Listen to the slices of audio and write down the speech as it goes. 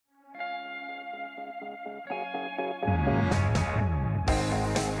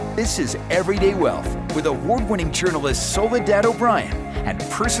This is Everyday Wealth with award-winning journalist Soledad O'Brien and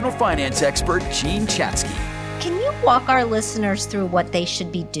personal finance expert Jean Chatzky. Can you walk our listeners through what they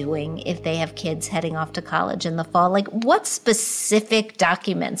should be doing if they have kids heading off to college in the fall? Like, what specific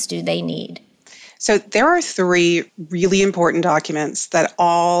documents do they need? So there are 3 really important documents that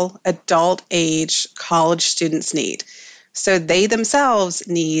all adult-age college students need. So they themselves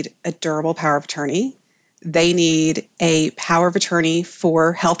need a durable power of attorney. They need a power of attorney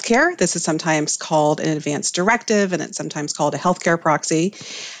for healthcare. This is sometimes called an advance directive, and it's sometimes called a healthcare proxy.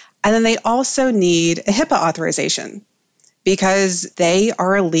 And then they also need a HIPAA authorization because they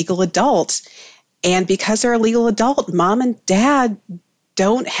are a legal adult. And because they're a legal adult, mom and dad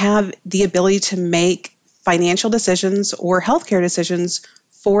don't have the ability to make financial decisions or healthcare decisions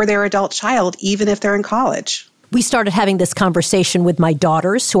for their adult child, even if they're in college. We started having this conversation with my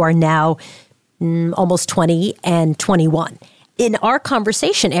daughters, who are now almost 20 and 21. In our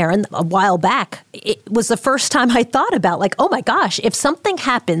conversation, Erin, a while back, it was the first time I thought about, like, oh my gosh, if something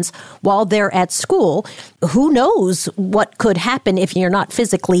happens while they're at school, who knows what could happen if you're not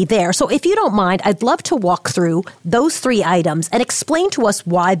physically there. So if you don't mind, I'd love to walk through those 3 items and explain to us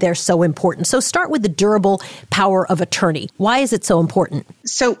why they're so important. So start with the durable power of attorney. Why is it so important?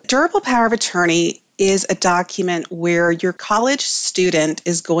 So durable power of attorney is a document where your college student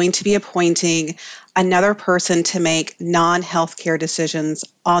is going to be appointing another person to make non-healthcare decisions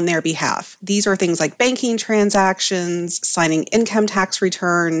on their behalf. These are things like banking transactions, signing income tax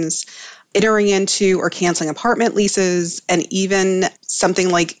returns, entering into or canceling apartment leases, and even something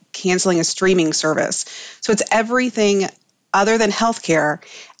like canceling a streaming service. So it's everything other than healthcare.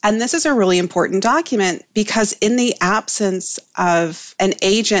 And this is a really important document because in the absence of an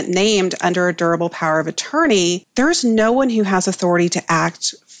agent named under a durable power of attorney, there's no one who has authority to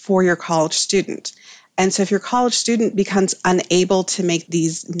act for your college student. And so if your college student becomes unable to make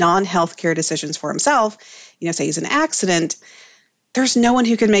these non-healthcare decisions for himself, say he's in an accident, there's no one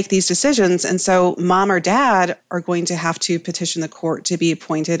who can make these decisions. And so mom or dad are going to have to petition the court to be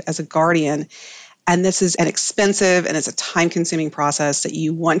appointed as a guardian. And this is an expensive and it's a time-consuming process that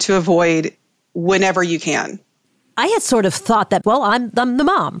you want to avoid whenever you can. I had sort of thought that, well, I'm the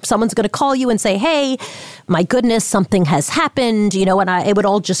mom. Someone's going to call you and say, hey, my goodness, something has happened, and it would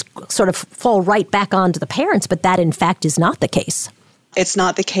all just sort of fall right back onto the parents. But that, in fact, is not the case. It's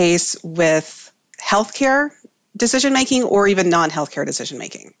not the case with healthcare decision-making or even non-healthcare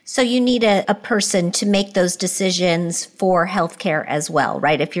decision-making. So you need a person to make those decisions for healthcare as well,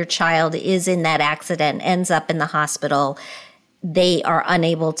 right? If your child is in that accident, ends up in the hospital, they are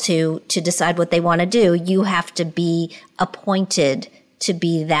unable to decide what they want to do. You have to be appointed to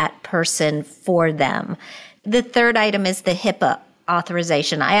be that person for them. The third item is the HIPAA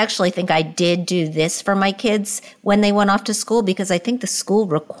authorization. I actually think I did do this for my kids when they went off to school because I think the school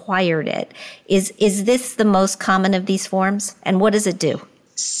required it. Is this the most common of these forms? And what does it do?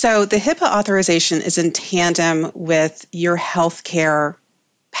 So the HIPAA authorization is in tandem with your healthcare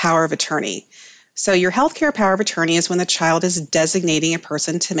power of attorney. So your healthcare power of attorney is when the child is designating a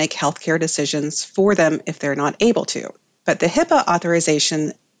person to make healthcare decisions for them if they're not able to. But the HIPAA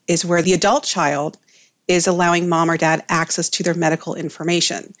authorization is where the adult child is allowing mom or dad access to their medical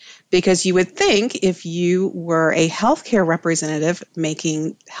information. Because you would think if you were a healthcare representative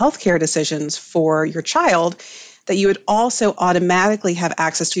making healthcare decisions for your child, that you would also automatically have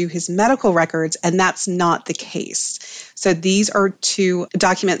access to his medical records, and that's not the case. So these are 2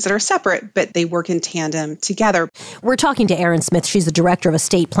 documents that are separate, but they work in tandem together. We're talking to Erin Smith. She's the Director of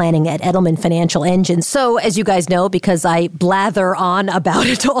Estate Planning at Edelman Financial Engine. So as you guys know, because I blather on about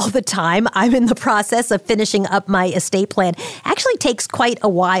it all the time, I'm in the process of finishing up my estate plan. Actually takes quite a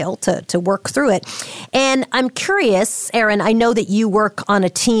while to work through it. And I'm curious, Erin, I know that you work on a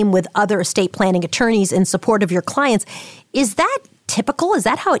team with other estate planning attorneys in support of your clients. Is that typical? Is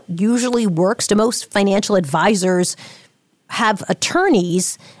that how it usually works? Do most financial advisors have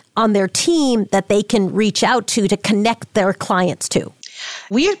attorneys on their team that they can reach out to connect their clients to?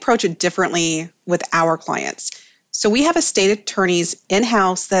 We approach it differently with our clients. So we have estate attorneys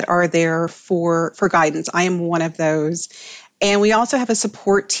in-house that are there for guidance. I am one of those. And we also have a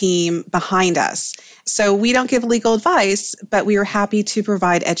support team behind us. So we don't give legal advice, but we are happy to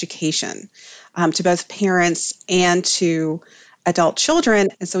provide education to both parents and to adult children.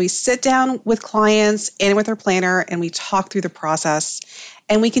 And so we sit down with clients and with our planner and we talk through the process.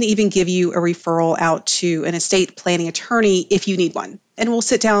 And we can even give you a referral out to an estate planning attorney if you need one. And we'll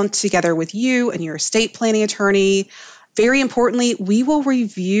sit down together with you and your estate planning attorney. Very importantly, we will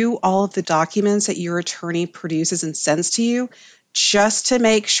review all of the documents that your attorney produces and sends to you just to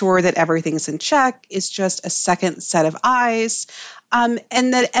make sure that everything's in check, is just a second set of eyes. And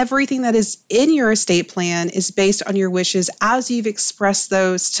that everything that is in your estate plan is based on your wishes as you've expressed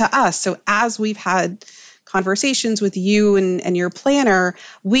those to us. So as we've had conversations with you and your planner,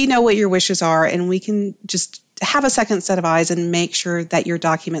 we know what your wishes are, and we can just have a second set of eyes and make sure that your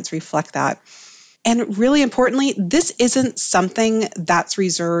documents reflect that. And really importantly, this isn't something that's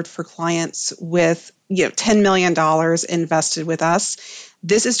reserved for clients with $10 million invested with us.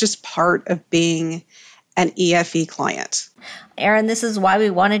 This is just part of being an EFE client. Erin, this is why we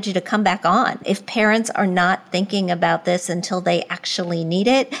wanted you to come back on. If parents are not thinking about this until they actually need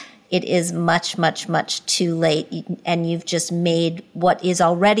it, it is much, much, much too late. And you've just made what is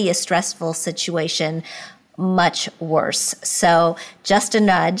already a stressful situation much worse. So just a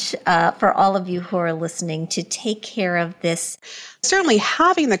nudge for all of you who are listening to take care of this. Certainly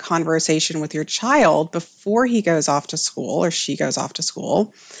having the conversation with your child before he goes off to school or she goes off to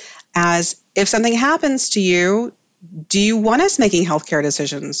school, as if something happens to you, do you want us making healthcare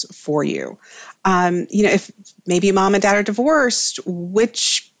decisions for you? If maybe mom and dad are divorced,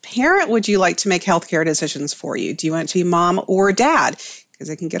 which parent would you like to make healthcare decisions for you? Do you want it to be mom or dad? Because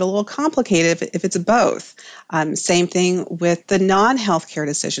it can get a little complicated if it's both. Same thing with the non-healthcare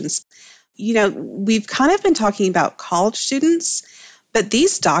decisions. We've kind of been talking about college students, but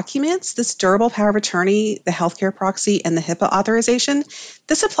these documents, this durable power of attorney, the healthcare proxy, and the HIPAA authorization,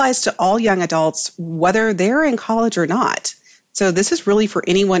 this applies to all young adults, whether they're in college or not. So this is really for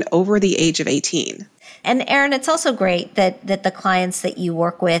anyone over the age of 18. And Erin, it's also great that the clients that you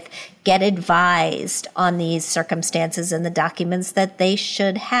work with get advised on these circumstances and the documents that they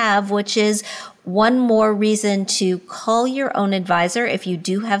should have, which is one more reason to call your own advisor if you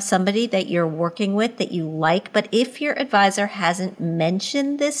do have somebody that you're working with that you like. But if your advisor hasn't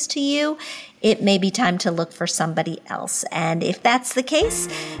mentioned this to you, it may be time to look for somebody else. And if that's the case,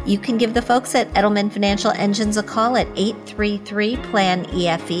 you can give the folks at Edelman Financial Engines a call at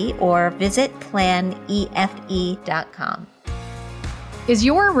 833-PLAN-EFE or visit planefe.com. Is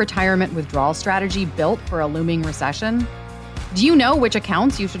your retirement withdrawal strategy built for a looming recession? Do you know which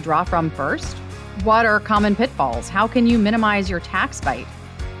accounts you should draw from first? What are common pitfalls? How can you minimize your tax bite?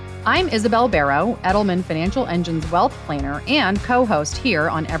 I'm Isabel Barrow, Edelman Financial Engines wealth planner and co-host here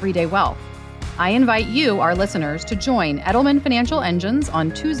on Everyday Wealth. I invite you, our listeners, to join Edelman Financial Engines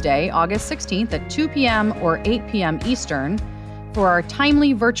on Tuesday, August 16th at 2 p.m. or 8 p.m. Eastern for our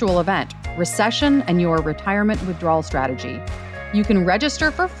timely virtual event, Recession and Your Retirement Withdrawal Strategy. You can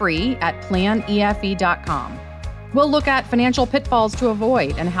register for free at planefe.com. We'll look at financial pitfalls to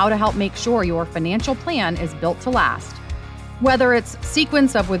avoid and how to help make sure your financial plan is built to last. Whether it's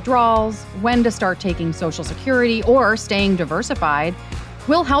sequence of withdrawals, when to start taking Social Security, or staying diversified,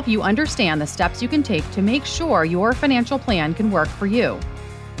 we'll help you understand the steps you can take to make sure your financial plan can work for you.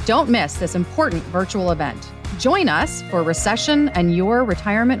 Don't miss this important virtual event. Join us for Recession and Your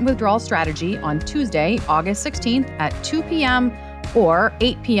Retirement Withdrawal Strategy on Tuesday, August 16th at 2 p.m. or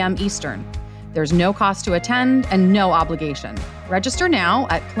 8 p.m. Eastern. There's no cost to attend and no obligation. Register now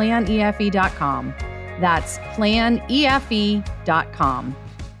at planefe.com. That's planefe.com.